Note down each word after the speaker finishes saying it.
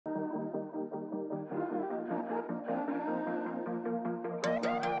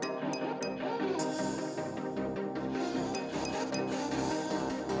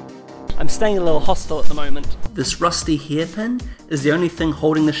staying a little hostile at the moment. This rusty hairpin is the only thing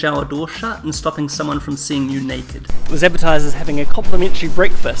holding the shower door shut and stopping someone from seeing you naked. It was advertised as having a complimentary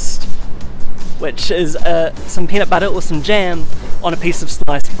breakfast, which is some peanut butter or some jam on a piece of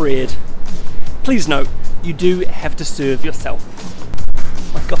sliced bread. Please note, you do have to serve yourself.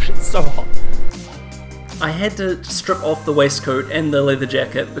 Oh my gosh, it's so hot. I had to strip off the waistcoat and the leather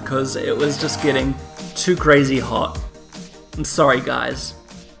jacket because it was just getting too crazy hot. I'm sorry guys.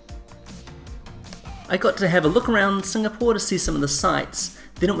 I got to have a look around Singapore to see some of the sights.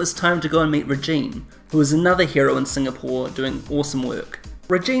 Then it was time to go and meet Regine, who is another hero in Singapore doing awesome work.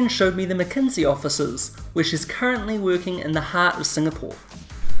 Regine showed me the McKinsey offices, where she's currently working in the heart of Singapore.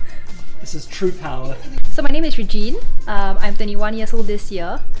 This is true power. So my name is Regine. I'm 21 years old this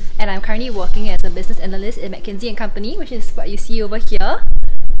year, and I'm currently working as a business analyst at McKinsey & Company, which is what you see over here.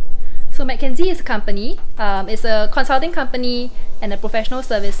 So McKinsey is a company. It's a consulting company and a professional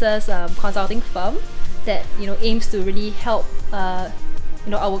services consulting firm that aims to really help our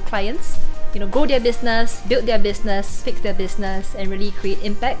clients grow their business, build their business, fix their business, and really create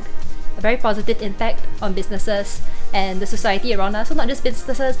impact, a very positive impact on businesses and the society around us. So not just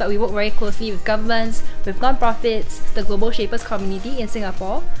businesses, but we work very closely with governments, with non-profits, the Global Shapers community in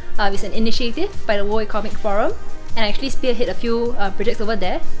Singapore. It's an initiative by the World Economic Forum, and I actually spearhead a few projects over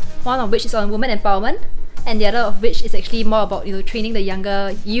there, one of which is on women empowerment, and the other of which is actually more about training the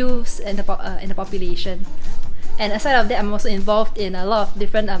younger youths and the population. And aside of that, I'm also involved in a lot of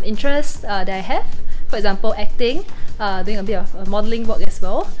different interests that I have. For example, acting, doing a bit of modeling work as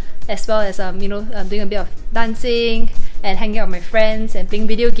well as doing a bit of dancing and hanging out with my friends and playing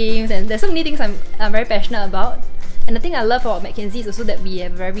video games. And there's so many things I'm very passionate about. And the thing I love about McKinsey is also that we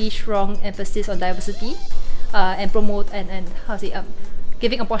have a very strong emphasis on diversity and promote and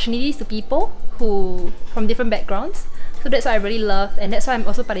giving opportunities to people who from different backgrounds. So that's what I really love, and that's why I'm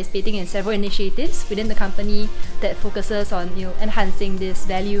also participating in several initiatives within the company that focuses on enhancing these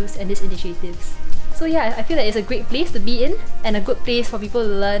values and these initiatives. So yeah, I feel that it's a great place to be in and a good place for people to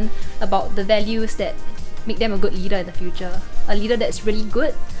learn about the values that make them a good leader in the future. A leader that's really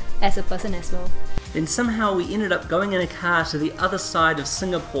good as a person as well. Then somehow we ended up going in a car to the other side of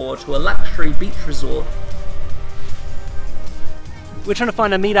Singapore to a luxury beach resort. We're trying to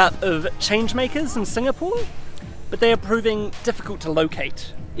find a meetup of changemakers in Singapore, but they are proving difficult to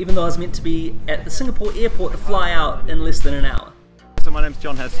locate. Even though I was meant to be at the Singapore airport to fly out in less than an hour. So my name's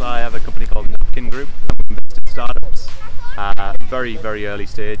John Hess. I have a company called Napkin Group. We invest in startups. Very, very early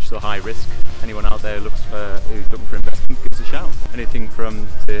stage, so high risk. Anyone out there who's looking for investment, give us a shout. Anything from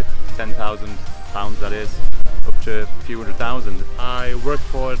 £10,000, that is, up to a few 100,000. I work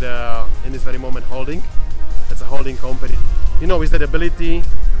for the In This Very Moment holding. That's a holding company. With that ability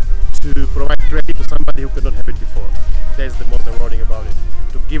to provide credit to somebody who could not have it before. That's the most rewarding about it.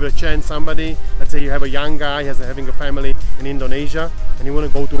 To give a chance somebody, let's say you have a young guy, having a family in Indonesia, and you want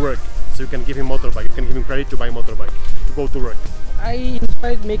to go to work. So you can give him motorbike, you can give him credit to buy a motorbike, to go to work. I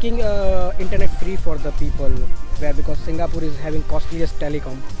inspired making internet free for the people, because Singapore is having costliest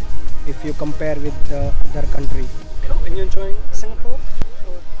telecom if you compare with the other country. Cool, and you enjoying Singapore?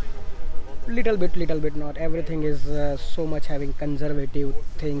 Little bit, not everything is so much having conservative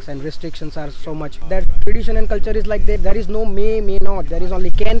things, and restrictions are so much. That tradition and culture is like that. There is no may not, there is only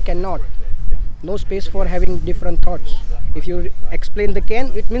can, cannot. No space for having different thoughts. If you explain the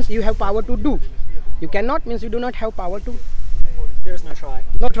can, it means you have power to do. You cannot means you do not have power to. There is no try.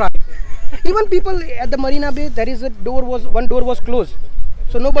 No try. Even people at the Marina Bay, there is one door was closed,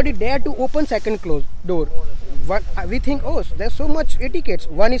 so nobody dared to open second closed door. We think, oh, there's so much etiquette.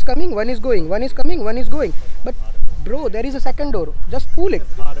 One is coming, one is going, one is coming, one is going. But bro, there is a second door. Just pull it.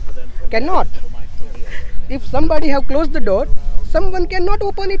 Cannot. If somebody have closed the door, someone cannot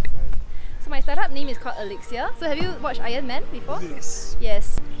open it. So my startup name is called Elixir. So have you watched Iron Man before? Yes.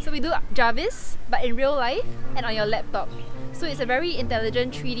 Yes. So we do Jarvis, but in real life and on your laptop. So it's a very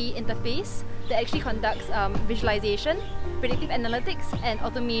intelligent 3D interface that actually conducts visualization, predictive analytics, and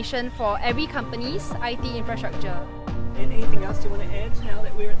automation for every company's IT infrastructure. And anything else you want to add now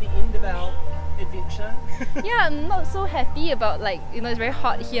that we're at the end of our adventure? Yeah, I'm not so happy about it's very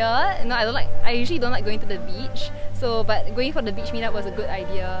hot here. I usually don't like going to the beach. But going for the beach meetup was a good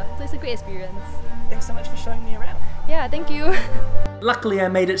idea. So it's a great experience. Thanks so much for showing me around. Yeah, thank you. Luckily I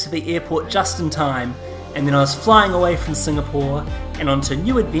made it to the airport just in time, and then I was flying away from Singapore and onto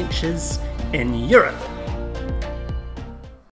new adventures in Europe.